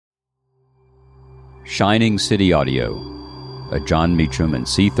Shining City Audio, a Jon Meacham and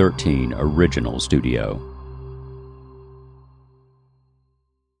C13 original studio.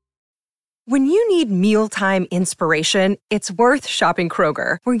 When you need mealtime inspiration, it's worth shopping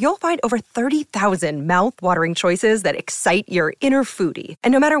Kroger, where you'll find over 30,000 mouth-watering choices that excite your inner foodie.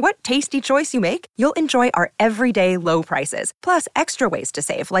 And no matter what tasty choice you make, you'll enjoy our everyday low prices, plus extra ways to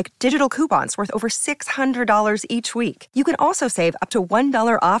save, like digital coupons worth over $600 each week. You can also save up to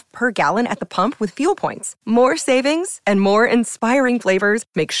 $1 off per gallon at the pump with fuel points. More savings and more inspiring flavors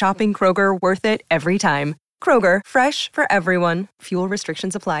make shopping Kroger worth it every time. Kroger, fresh for everyone. Fuel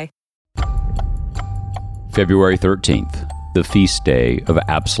restrictions apply. February 13th, the feast day of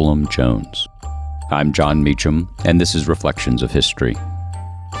Absalom Jones. I'm Jon Meacham, and this is Reflections of History.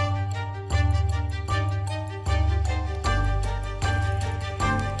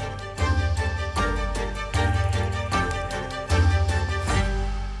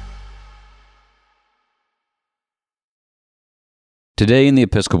 Today in the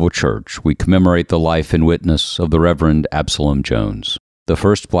Episcopal Church, we commemorate the life and witness of the Reverend Absalom Jones, the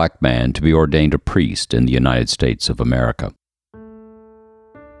first black man to be ordained a priest in the United States of America.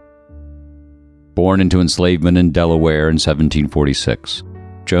 Born into enslavement in Delaware in 1746,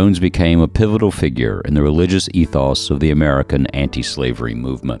 Jones became a pivotal figure in the religious ethos of the American anti-slavery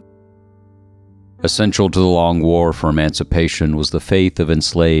movement. Essential to the long war for emancipation was the faith of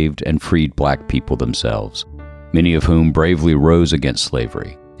enslaved and freed black people themselves, many of whom bravely rose against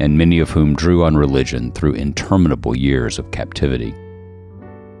slavery, and many of whom drew on religion through interminable years of captivity.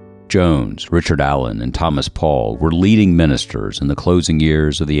 Jones, Richard Allen, and Thomas Paul were leading ministers in the closing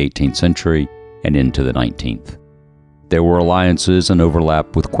years of the 18th century and into the 19th. There were alliances and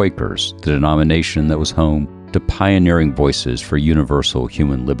overlap with Quakers, the denomination that was home to pioneering voices for universal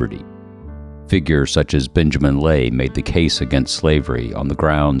human liberty. Figures such as Benjamin Lay made the case against slavery on the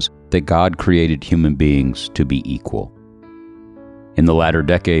grounds that God created human beings to be equal. In the latter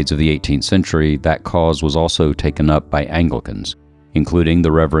decades of the 18th century, that cause was also taken up by Anglicans, including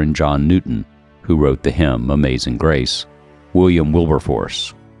the Reverend John Newton, who wrote the hymn Amazing Grace, William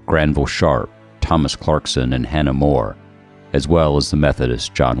Wilberforce, Granville Sharp, Thomas Clarkson, and Hannah More, as well as the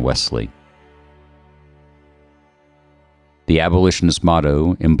Methodist John Wesley. The abolitionist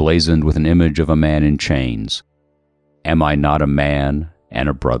motto, emblazoned with an image of a man in chains, "Am I not a man and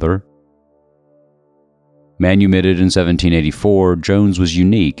a brother?" Manumitted in 1784, Jones was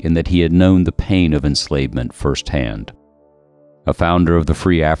unique in that he had known the pain of enslavement firsthand. A founder of the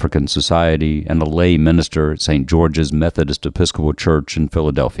Free African Society and a lay minister at St. George's Methodist Episcopal Church in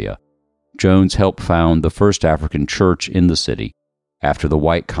Philadelphia, Jones helped found the first African church in the city after the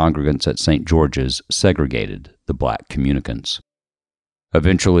white congregants at St. George's segregated the black communicants.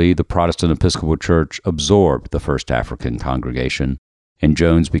 Eventually, the Protestant Episcopal Church absorbed the first African congregation, and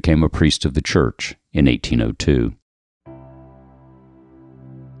Jones became a priest of the church in 1802.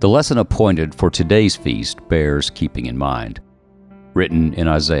 The lesson appointed for today's feast bears keeping in mind. Written in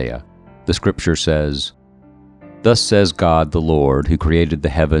Isaiah, the scripture says, "Thus says God the Lord, who created the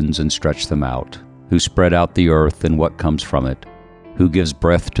heavens and stretched them out, who spread out the earth and what comes from it, who gives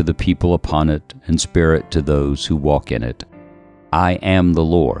breath to the people upon it and spirit to those who walk in it. I am the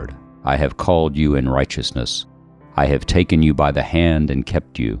Lord, I have called you in righteousness. I have taken you by the hand and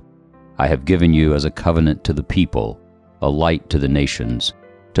kept you. I have given you as a covenant to the people, a light to the nations,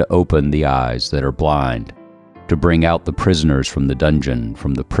 to open the eyes that are blind, to bring out the prisoners from the dungeon,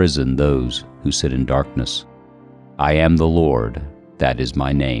 from the prison those who sit in darkness. I am the Lord, that is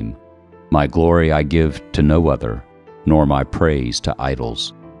my name. My glory I give to no other, nor my praise to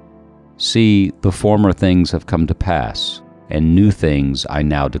idols. See, the former things have come to pass, and new things I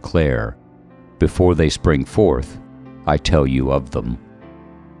now declare. Before they spring forth, I tell you of them."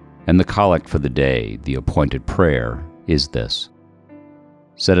 And the collect for the day, the appointed prayer, is this: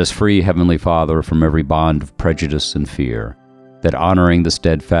 Set us free, Heavenly Father, from every bond of prejudice and fear, that honoring the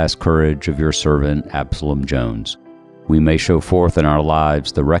steadfast courage of your servant Absalom Jones, we may show forth in our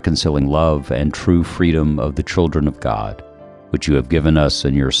lives the reconciling love and true freedom of the children of God, which you have given us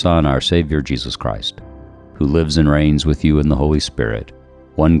in your Son, our Savior Jesus Christ, who lives and reigns with you in the Holy Spirit,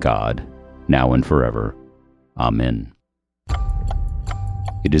 one God, now and forever. Amen.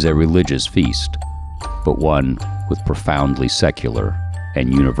 It is a religious feast, but one with profoundly secular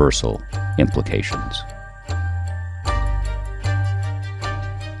and universal implications.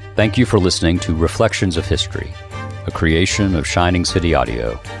 Thank you for listening to Reflections of History, a creation of Shining City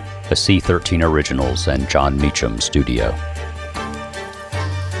Audio, a C13 Originals and Jon Meacham studio.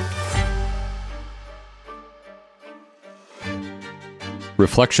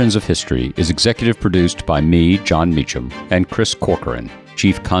 Reflections of History is executive produced by me, Jon Meacham, and Chris Corcoran,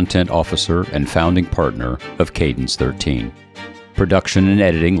 Chief Content Officer and founding partner of Cadence 13. Production and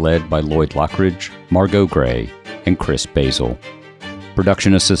editing led by Lloyd Lockridge, Margot Gray, and Chris Basil.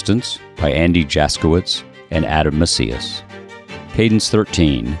 Production assistance by Andy Jaskowitz and Adam Macias. Cadence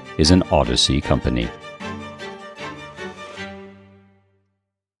 13 is an Odyssey company.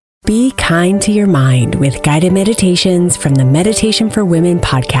 Be kind to your mind with guided meditations from the Meditation for Women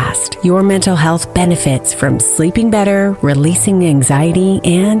podcast. Your mental health benefits from sleeping better, releasing anxiety,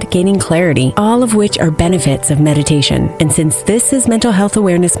 and gaining clarity, all of which are benefits of meditation. And since this is Mental Health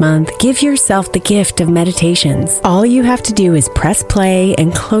Awareness Month, give yourself the gift of meditations. All you have to do is press play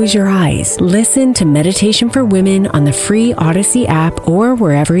and close your eyes. Listen to Meditation for Women on the free Odyssey app or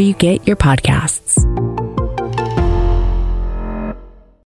wherever you get your podcasts.